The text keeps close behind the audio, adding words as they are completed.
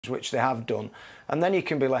which they have done, and then you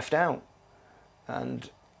can be left out. And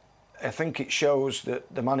I think it shows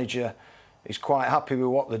that the manager is quite happy with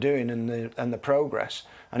what they're doing and the progress,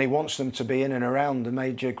 and he wants them to be in and around the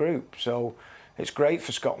major group. So it's great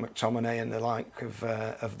for Scott McTominay and the like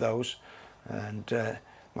of those, and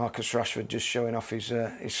Marcus Rashford just showing off his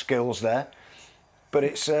skills there. But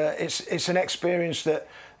it's an experience that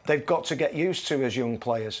they've got to get used to as young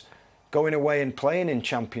players, going away and playing in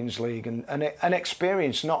Champions League, and an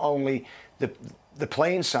experience not only the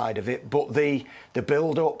playing side of it, but the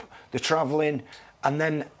build-up, the travelling, and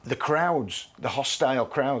then the crowds, the hostile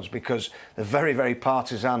crowds, because they're very, very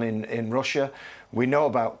partisan in Russia. We know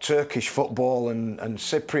about Turkish football and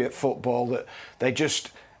Cypriot football, that they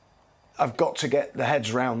just have got to get their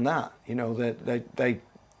heads round that. You know,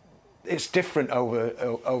 it's different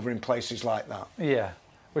over in places like that. Yeah.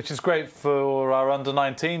 Which is great for our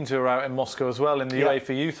under-19s who are out in Moscow as well in the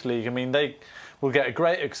UEFA Youth League. I mean, they will get a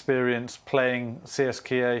great experience playing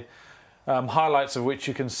CSKA, highlights of which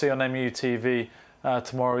you can see on MUTV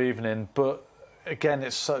tomorrow evening. But again,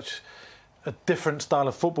 it's such a different style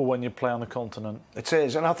of football when you play on the continent. It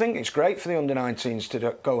is, and I think it's great for the under-19s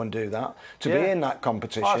to go and do that, to be in that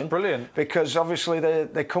competition. Oh, that's brilliant. Because obviously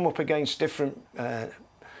they come up against different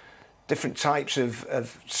types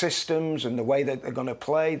of systems and the way that they're going to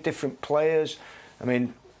play, different players. I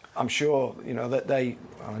mean, I'm sure, you know, that I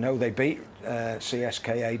know they beat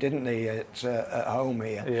CSKA, didn't they, at home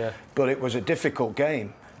here? Yeah. But it was a difficult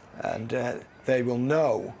game, and they will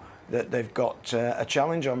know that they've got a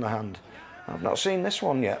challenge on the hand. I've not seen this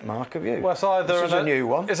one yet, Mark, have you? Well, it's either this is a new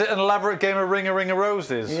one. Is it an elaborate game of Ring of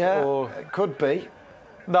Roses? Yeah, or... it could be.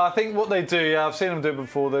 No, I think what they do, I've seen them do it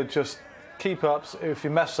before, they just keep ups. If you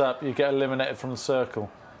mess up, you get eliminated from the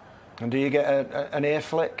circle. And do you get an ear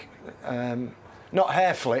flick? Not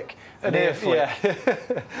hair flick, an ear flick.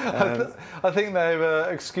 Yeah. I think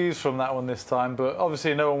they've excused from that one this time, but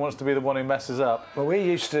obviously no one wants to be the one who messes up. Well, we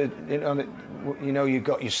used to, you know, you've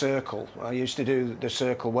got your circle. I used to do the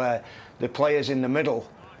circle where the players in the middle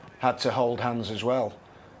had to hold hands as well.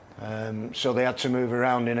 So they had to move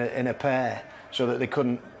around in a pair so that they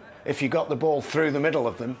couldn't, if you got the ball through the middle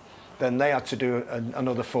of them, then they had to do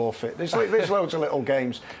another forfeit. There's loads of little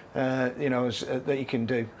games, you know, that you can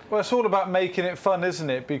do. Well, it's all about making it fun, isn't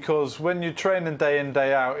it? Because when you're training day in,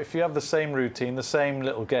 day out, if you have the same routine, the same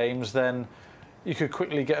little games, then you could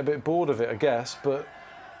quickly get a bit bored of it, I guess. But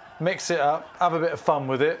mix it up, have a bit of fun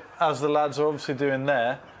with it, as the lads are obviously doing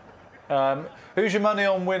there. Who's your money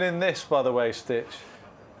on winning this, by the way, Stitch?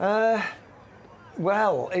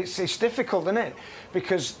 Well, it's difficult, isn't it?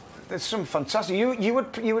 Because there's some fantastic. You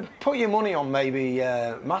would put your money on maybe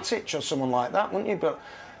Matic or someone like that, wouldn't you? But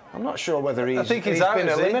I'm not sure whether he's been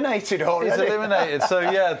eliminated already. He's eliminated. So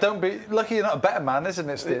yeah, don't be lucky. You're not a better man, isn't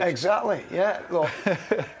it, Stitch? Exactly. Yeah. Look,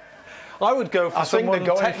 I would go for someone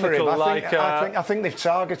technical like. I think they've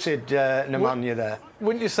targeted Nemanja there.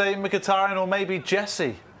 Wouldn't you say Mkhitaryan or maybe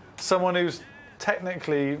Jesse? Someone who's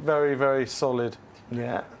technically very, very solid.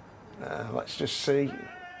 Yeah. Let's just see.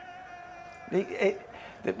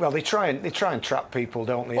 Well, they try and trap people,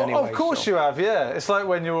 don't they? Well, anyway, of course you have, yeah. It's like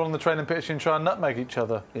when you're on the training pitch and try and nutmeg each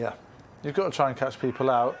other. Yeah. You've got to try and catch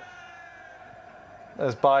people out.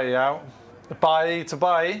 There's Bailly out. Bailly to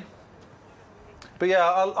Bailly. But yeah,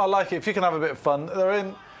 I like it. If you can have a bit of fun, they're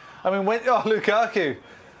in. I mean, Lukaku.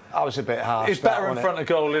 That was a bit harsh. He's better in front of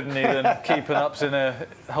goal, isn't he, than keeping ups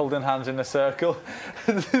holding hands in a circle.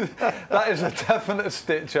 That is a definite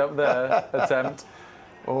stitch up there attempt.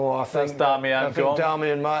 Oh, I think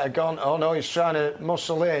Darmian might have gone. Oh no, he's trying to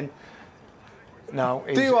muscle in. No,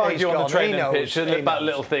 do you argue on the training pitch about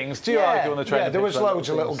little things? Do you argue on the training pitch? Yeah, there was loads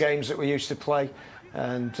of little games that we used to play,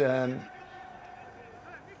 and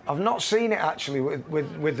I've not seen it actually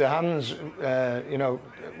with the hands. You know,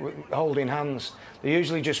 holding hands. They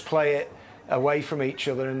usually just play it away from each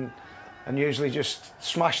other and usually just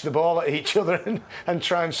smash the ball at each other and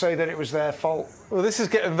try and say that it was their fault. Well, this is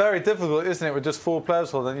getting very difficult, isn't it, with just 4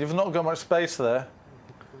 players holding? You've not got much space there.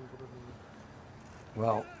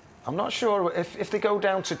 Well, I'm not sure if they go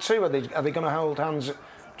down to 2, are they going to hold hands,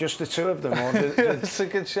 just the 2 of them? Or That's a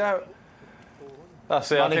good shout.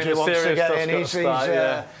 That's it. Manager wants to get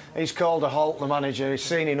in. He's called a halt. The manager. He's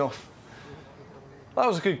seen enough. That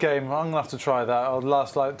was a good game. I'm going to have to try that. I'll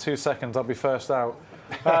last like 2 seconds. I'll be first out.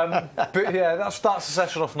 But yeah, that starts the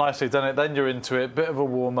session off nicely, doesn't it? Then you're into it. Bit of a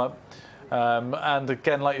warm-up. And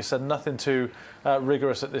again, like you said, nothing too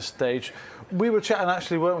rigorous at this stage. We were chatting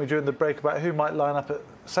actually, weren't we, during the break about who might line up at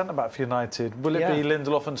centre-back for United. Will it be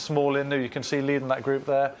Lindelof and Smalling, who you can see leading that group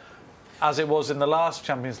there, as it was in the last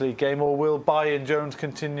Champions League game, or will Bailly and Jones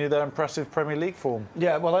continue their impressive Premier League form?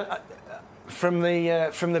 Yeah, well, from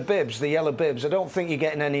the bibs, the yellow bibs, I don't think you're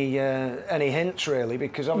getting any hints really,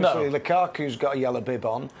 because obviously Lukaku's got a yellow bib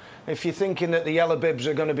on. If you're thinking that the yellow bibs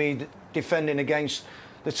are going to be defending against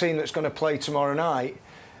the team that's going to play tomorrow night,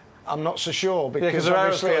 I'm not so sure, because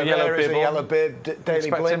obviously Herrera's a yellow bib,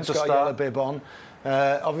 Daley Blind's got a yellow bib on.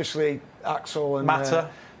 Obviously Axel and Mata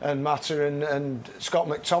and Scott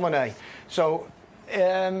McTominay. So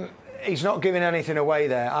he's not giving anything away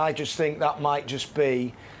there. I just think that might just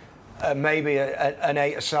be maybe an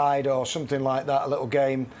 8-a-side or something like that, a little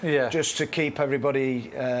game, just to keep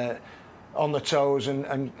everybody on the toes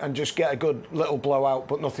and just get a good little blowout,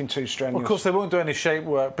 but nothing too strenuous. Well, of course, they won't do any shape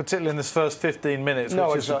work, particularly in this first 15 minutes,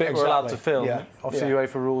 which is the bit we're allowed to film. Obviously,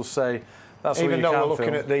 UEFA rules say that's all you can film. Even though we're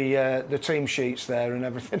looking at the team sheets there and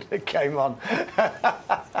everything that came on.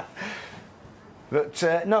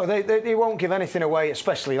 But no, they won't give anything away,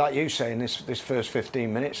 especially like you say in this first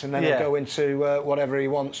 15 minutes, and then he'll go into whatever he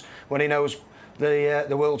wants when he knows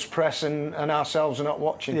the world's press and ourselves are not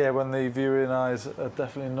watching. Yeah, when the viewing eyes are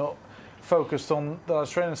definitely not focused on the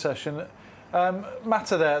last training session.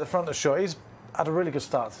 Mata there at the front of the shot, he's had a really good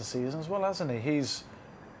start to the season as well, hasn't he? He's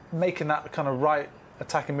making that kind of right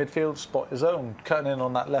attacking midfield spot his own, cutting in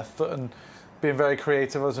on that left foot and being very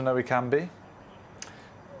creative, as I know he can be.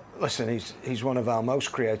 Listen, he's one of our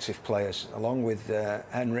most creative players, along with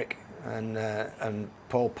Henrik and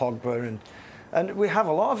Paul Pogba, and we have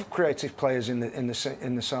a lot of creative players in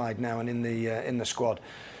the side now and in the squad.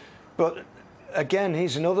 But again,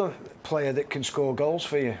 he's another player that can score goals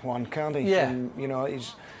for you, Juan, can't he? Yeah. You know,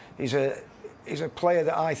 he's a player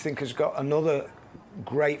that I think has got another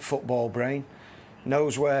great football brain,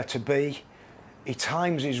 knows where to be. He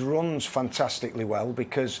times his runs fantastically well,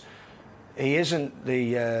 because he isn't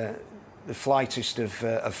the flightest of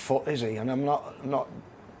foot, is he? And I'm not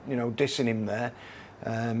dissing him there.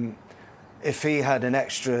 If he had an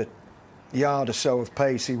extra yard or so of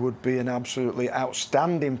pace, he would be an absolutely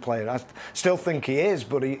outstanding player. I still think he is,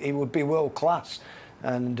 but he would be world class.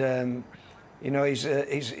 And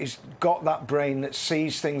he's got that brain that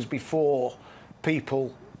sees things before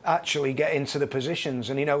people actually get into the positions,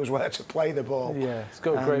 and he knows where to play the ball. Yeah, he's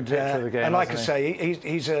got a great picture of the game. And like I say,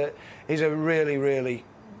 he's a really, really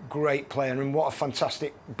great player, and what a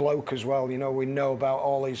fantastic bloke as well. You know, we know about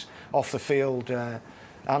all his off the field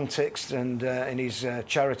antics and in his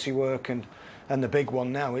charity work, and the big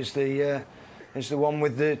one now is the one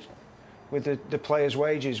with the players'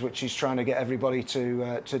 wages, which he's trying to get everybody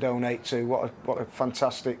to donate to. What a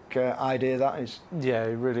fantastic idea that is. Yeah,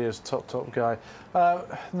 he really is top guy.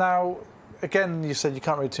 Now, again, you said you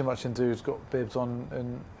can't read too much into who's got bibs on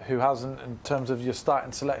and who hasn't in terms of your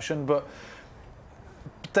starting selection, but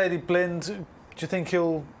Daley Blind, do you think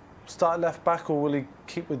he'll start left back, or will he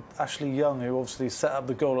keep with Ashley Young, who obviously set up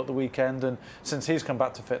the goal at the weekend, and since he's come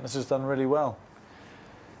back to fitness has done really well?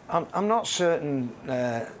 I'm not certain,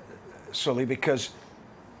 Sully, because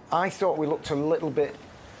I thought we looked a little bit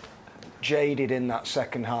jaded in that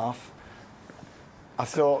second half. I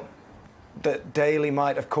thought that Daley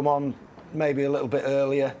might have come on maybe a little bit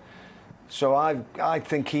earlier, so I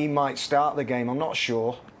think he might start the game. I'm not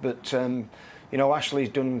sure, but Ashley's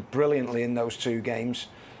done brilliantly in those two games.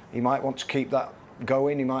 He might want to keep that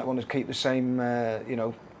going. He might want to keep the same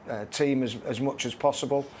team as much as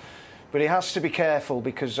possible, but he has to be careful,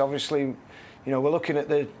 because obviously we're looking at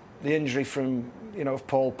the injury from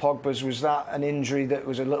Paul Pogba's. Was that an injury that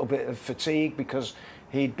was a little bit of fatigue because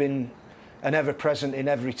he'd been an ever-present in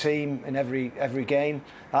every team, in every game?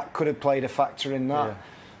 That could have played a factor in that. Yeah.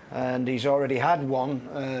 And he's already had one,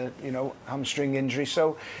 hamstring injury.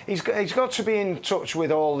 So he's got to be in touch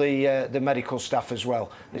with all the medical staff as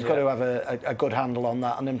well. He's got to have a good handle on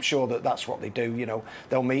that, and I'm sure that's what they do.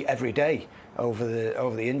 They'll meet every day over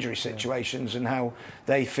the injury situations and how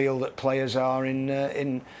they feel that players are in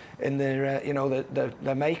their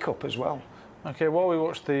their makeup as well. Okay, while we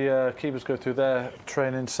watch the keepers go through their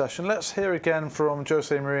training session, let's hear again from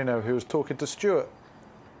Jose Mourinho, who was talking to Stuart.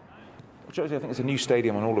 Jose, I think it's a new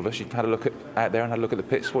stadium on all of us. You've had a look out there and had a look at the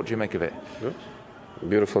pitch. What do you make of it? Good.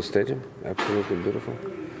 Beautiful stadium, absolutely beautiful.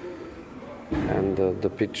 And the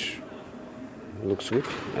pitch looks good,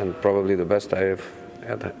 and probably the best I have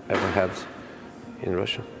ever had in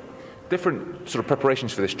Russia. Different sort of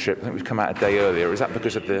preparations for this trip. I think we've come out a day earlier. Is that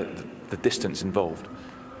because of the distance involved?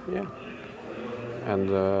 Yeah. And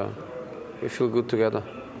we feel good together.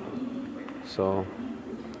 So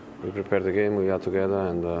we prepared the game, we got together,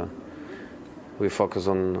 and we focus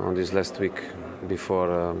on this last week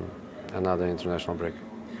before another international break.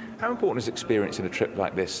 How important is experience in a trip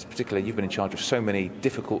like this? Particularly, you've been in charge of so many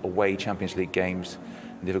difficult away Champions League games,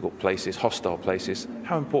 difficult places, hostile places.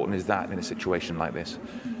 How important is that in a situation like this?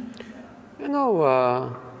 No, know.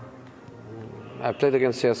 I played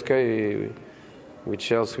against CSKA, with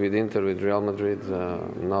Chelsea, with Inter, with Real Madrid,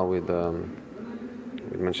 now with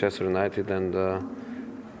Manchester United, and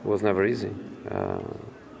it was never easy.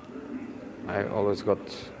 I always got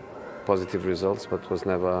positive results, but was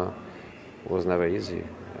never easy.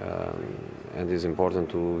 And it's important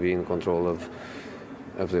to be in control of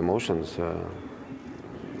the emotions.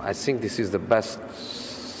 I think this is the best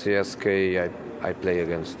CSKA I play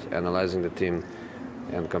against, analyzing the team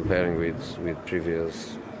and comparing with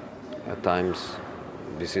previous times.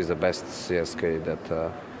 This is the best CSKA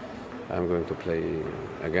that I'm going to play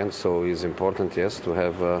against. So it's important, yes, to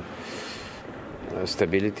have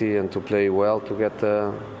stability and to play well to get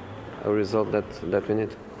a result that we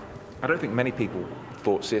need. I don't think many people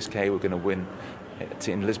thought CSKA were going to win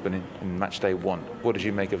in Lisbon in match day 1. What did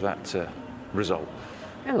you make of that result?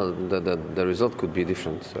 You know, the result could be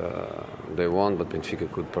different. They won, but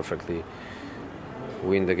Benfica could perfectly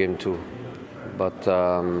win the game too. But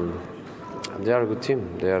they are a good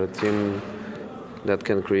team. They are a team that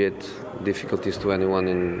can create difficulties to anyone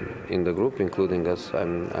in the group, including us.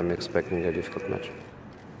 I'm expecting a difficult match.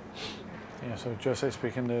 Yeah, so Jose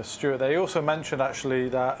speaking to Stuart there. He also mentioned actually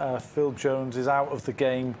that Phil Jones is out of the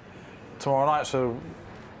game tomorrow night, so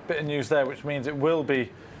a bit of news there, which means it will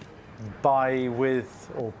be Bailly with,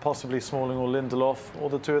 or possibly Smalling or Lindelof, or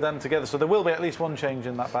the two of them together. So there will be at least one change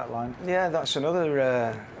in that back line. Yeah, that's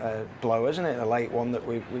another blow, isn't it? A late one that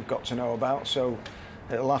we've got to know about. So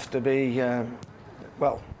it'll have to be,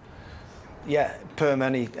 well, yeah, perm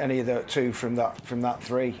any of the two from that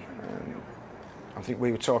three. I think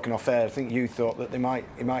we were talking off air. I think you thought that he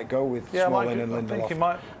might go with Smalling and Lindelof. I think he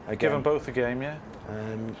might give them both a game. Yeah.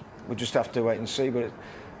 We'll just have to wait and see. But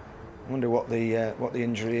I wonder what the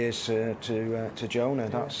injury is to Jonah.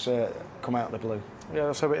 That's come out of the blue. Yeah,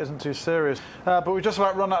 let's hope it isn't too serious. But we've just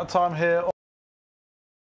about run out of time here.